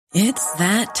It's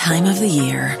that time of the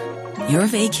year. Your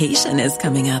vacation is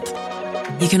coming up.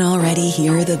 You can already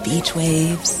hear the beach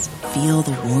waves, feel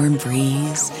the warm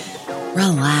breeze,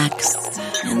 relax,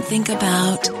 and think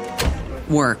about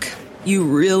work. You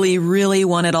really, really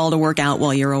want it all to work out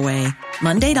while you're away.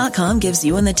 Monday.com gives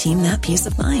you and the team that peace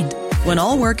of mind. When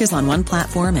all work is on one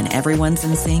platform and everyone's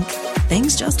in sync,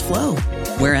 things just flow.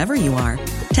 Wherever you are,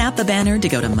 tap the banner to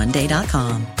go to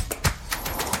Monday.com.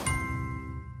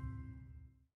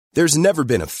 There's never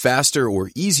been a faster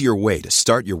or easier way to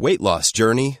start your weight loss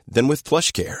journey than with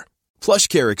PlushCare.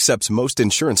 PlushCare accepts most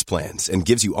insurance plans and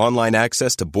gives you online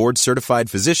access to board-certified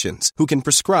physicians who can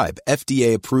prescribe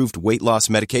FDA-approved weight loss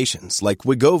medications like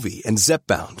Wegovy and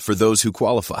Zepbound for those who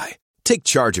qualify. Take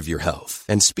charge of your health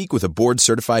and speak with a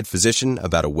board-certified physician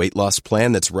about a weight loss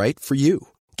plan that's right for you.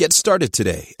 Get started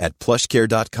today at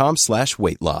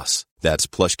plushcare.com/weight loss. That's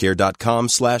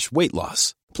plushcare.com/weight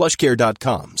loss.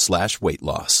 plushcare.com/weight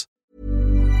loss.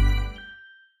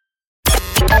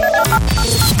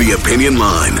 The Opinion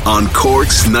Line on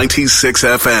Cork's 96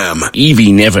 FM.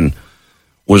 Evie Nevin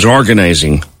was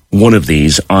organising one of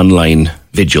these online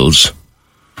vigils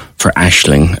for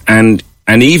Aisling. And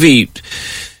Evie,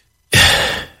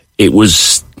 it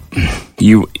was,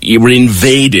 you were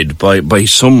invaded by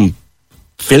some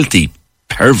filthy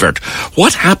pervert.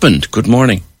 What happened? Good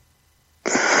morning.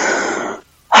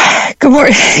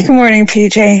 Good morning,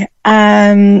 PJ.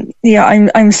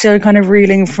 I'm still kind of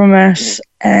reeling from it.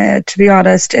 To be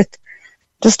honest,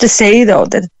 just to say though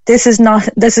that this is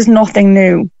nothing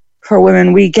new for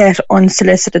women. We get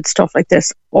unsolicited stuff like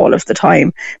this all of the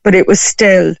time, but it was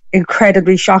still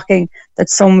incredibly shocking that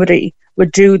somebody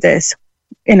would do this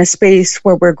in a space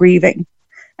where we're grieving.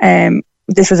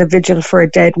 This was a vigil for a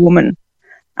dead woman.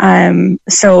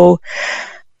 So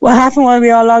what happened while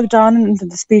we all logged on and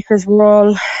the speakers were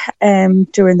all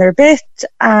doing their bit,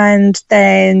 and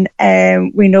then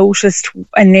we noticed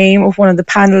a name of one of the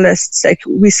panellists. Like,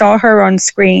 we saw her on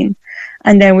screen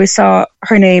and then we saw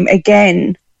her name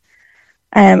again,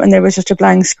 and there was just a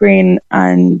blank screen,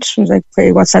 and she was like,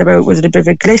 hey, what's that about? Was it a bit of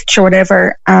a glitch or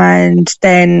whatever? And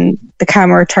then the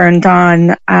camera turned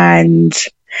on and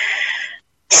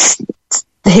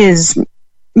his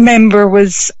member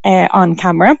was on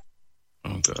camera.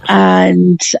 Oh, God.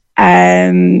 And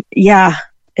I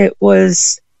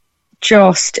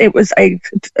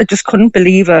just couldn't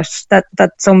believe it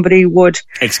that somebody would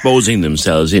exposing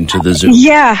themselves into the Zoom.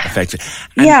 Yeah. Effectively.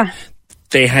 And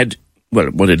they had, well,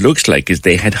 what it looks like is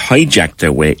they had hijacked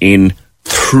their way in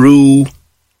through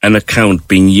an account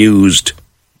being used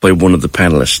by one of the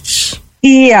panelists.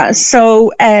 Yeah,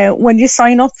 so when you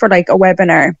sign up for like a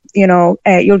webinar, you'll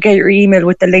get your email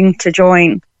with the link to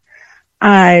join.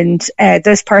 And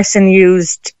this person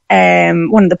used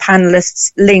one of the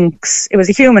panelists' links. It was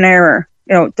a human error.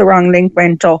 The wrong link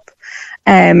went up.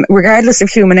 Regardless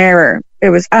of human error, it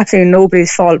was absolutely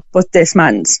nobody's fault but this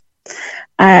man's.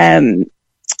 And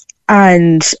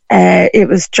it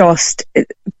was just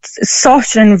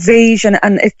such an invasion,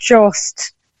 and it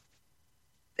just,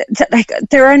 like,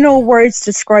 there are no words to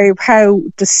describe how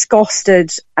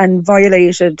disgusted and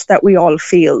violated that we all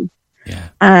feel. Yeah.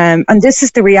 And this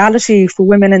is the reality for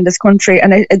women in this country.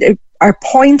 And our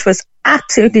point was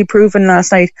absolutely proven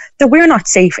last night that we're not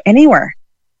safe anywhere.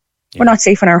 Yeah. We're not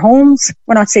safe in our homes.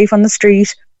 We're not safe on the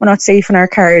street. We're not safe in our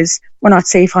cars. We're not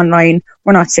safe online.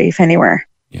 We're not safe anywhere.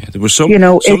 Yeah, there was some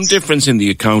difference in the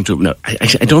account of. No, I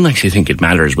don't actually think it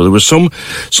matters, but there was some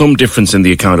difference in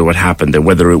the account of what happened. That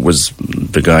whether it was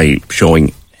the guy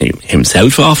showing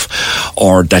himself off,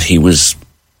 or that he was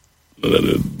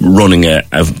running a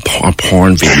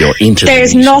porn video into.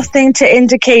 There's nothing to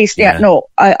indicate. Yeah, no.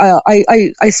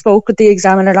 I spoke with the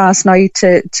Examiner last night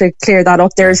to clear that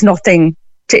up. There's nothing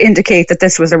to indicate that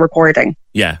this was a recording.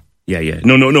 Yeah.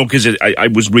 No, because I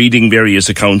was reading various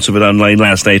accounts of it online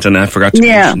last night, and I forgot to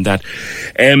mention that.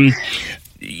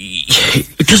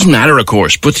 It doesn't matter, of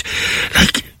course, but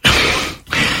like,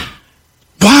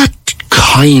 what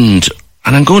kind?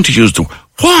 And I'm going to use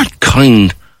what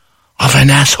kind of an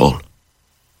asshole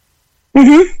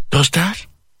does that?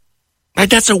 Like,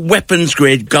 that's a weapons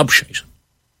grade gobshite.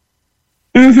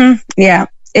 Yeah,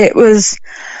 it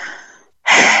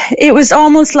was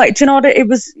almost like, do you know what it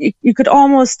was? You could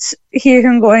almost hear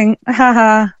him going,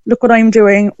 haha, look what I'm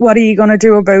doing. What are you going to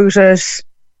do about it?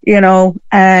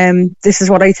 This is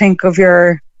what I think of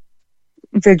your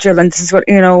vigil, and this is what,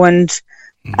 and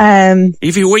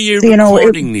Evie, were you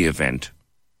recording the event?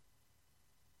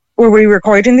 Were we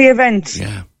recording the event?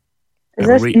 Yeah. Is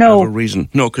it? No. Have a reason.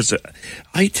 No, because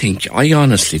I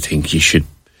honestly think you should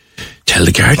tell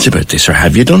the guards about this, or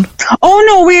have you done? Oh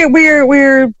no,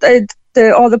 we're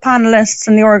all the panelists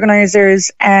and the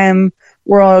organisers,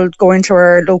 we're all going to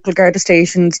our local Garda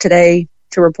stations today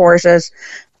to report it,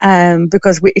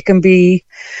 because it can be,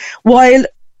 while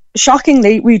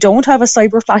shockingly we don't have a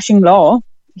cyber flashing law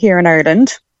here in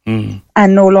Ireland, and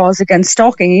no laws against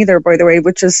stalking either, by the way,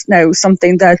 which is now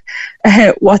something that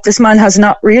what this man has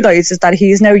not realised is that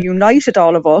he's now united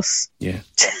all of us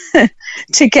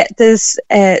to get this,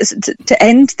 to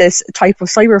end this type of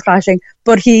cyber flashing.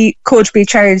 But he could be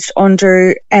charged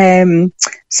under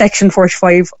Section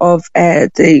 45 of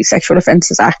the Sexual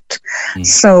Offences Act.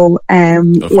 So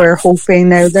we're hoping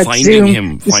now that finding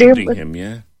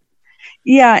him,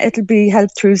 yeah, it'll be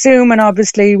helped through Zoom, and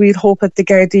obviously we'd hope that the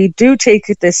Gardaí do take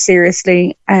this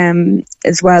seriously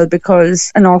as well,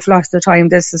 because an awful lot of the time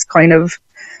this is kind of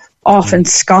often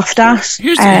scoffed at.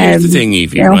 Here's the thing,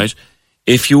 Evie, right?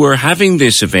 If you were having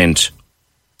this event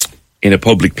in a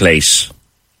public place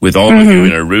with all of you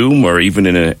in a room or even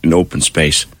in an open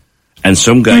space, and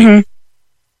some guy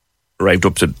arrived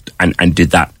up to and did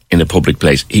that in a public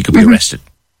place, he could be arrested.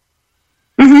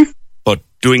 But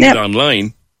doing it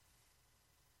online...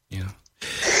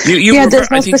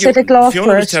 there's no specific law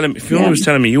for it. Fiona was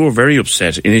telling me you were very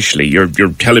upset initially. You're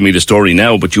telling me the story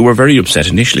now, but you were very upset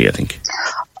initially, I think.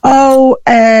 Oh,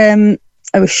 I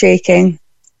was shaking.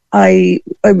 I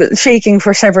was shaking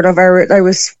for several hours. I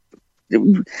was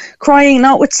crying,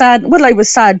 not with sad. Well, I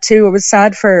was sad too. I was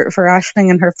sad for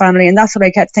Aisling and her family, and that's what I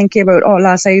kept thinking about all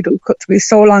last night. It took me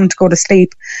so long to go to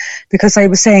sleep, because I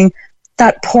was saying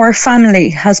that poor family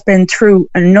has been through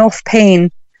enough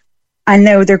pain. And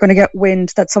now they're going to get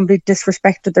wind that somebody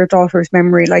disrespected their daughter's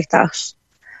memory like that.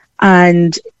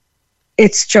 And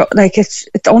it's just like, it's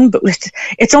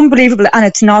unbelievable. And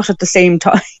it's not at the same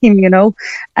time,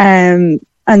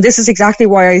 And this is exactly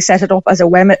why I set it up as a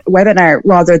webinar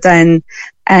rather than,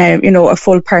 a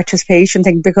full participation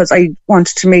thing, because I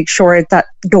wanted to make sure that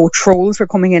no trolls were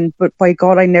coming in. But by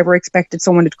God, I never expected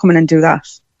someone to come in and do that.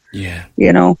 Yeah.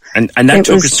 And that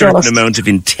took a certain amount of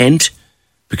intent,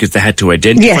 because they had to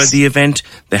identify the event,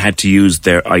 they had to use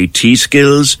their IT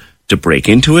skills to break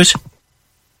into it,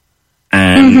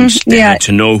 and they had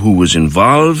to know who was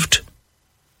involved.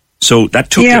 So that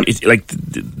took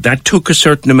that took a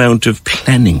certain amount of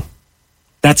planning.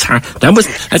 That's hard.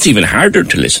 That's even harder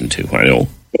to listen to, I know.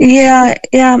 Yeah.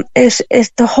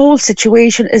 It's the whole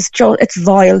situation is it's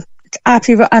vile. It's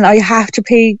absolutely, and I have to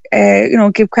pay,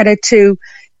 give credit to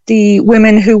the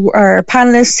women who are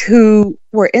panelists who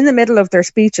were in the middle of their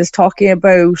speeches talking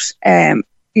about,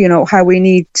 how we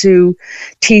need to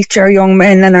teach our young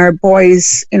men and our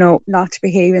boys, not to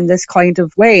behave in this kind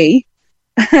of way.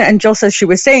 And just as she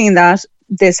was saying that,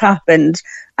 this happened.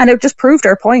 And it just proved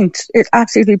her point. It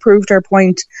absolutely proved her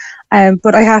point.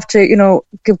 But I have to,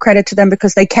 give credit to them,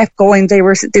 because they kept going. They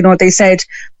were, they said,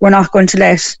 we're not going to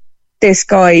let this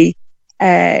guy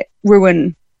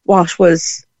ruin what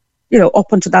was,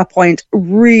 up until that point,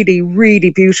 really, really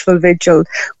beautiful vigil.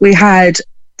 We had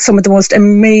some of the most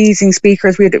amazing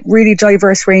speakers. We had a really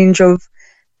diverse range of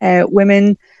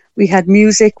women. We had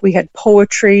music, we had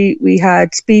poetry, we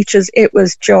had speeches. It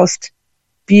was just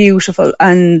beautiful.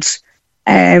 And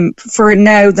for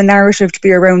now, the narrative to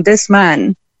be around this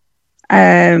man,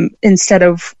 instead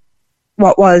of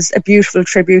what was a beautiful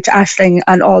tribute to Aisling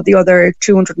and all the other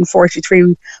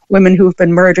 243 women who have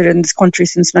been murdered in this country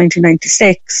since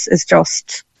 1996, is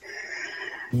just...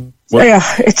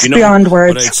 it's beyond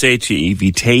words. What I'd say to you,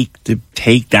 Evie,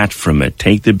 take that from it,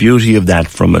 take the beauty of that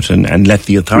from it, and let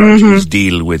the authorities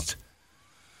deal with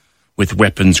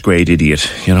weapons-grade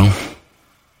idiot,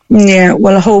 Yeah,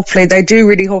 well, hopefully, I do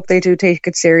really hope they do take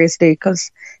it seriously,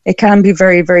 because it can be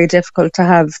very, very difficult to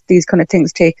have these kind of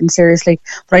things taken seriously.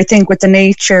 But I think with the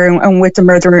nature and with the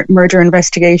murder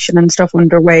investigation and stuff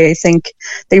underway, I think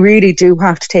they really do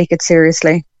have to take it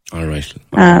seriously. All right.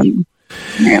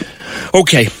 Yeah.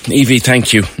 Okay, Evie,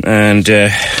 thank you. And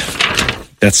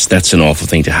that's an awful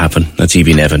thing to happen. That's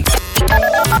Evie Nevin.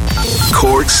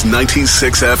 Cork's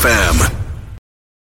 96 FM.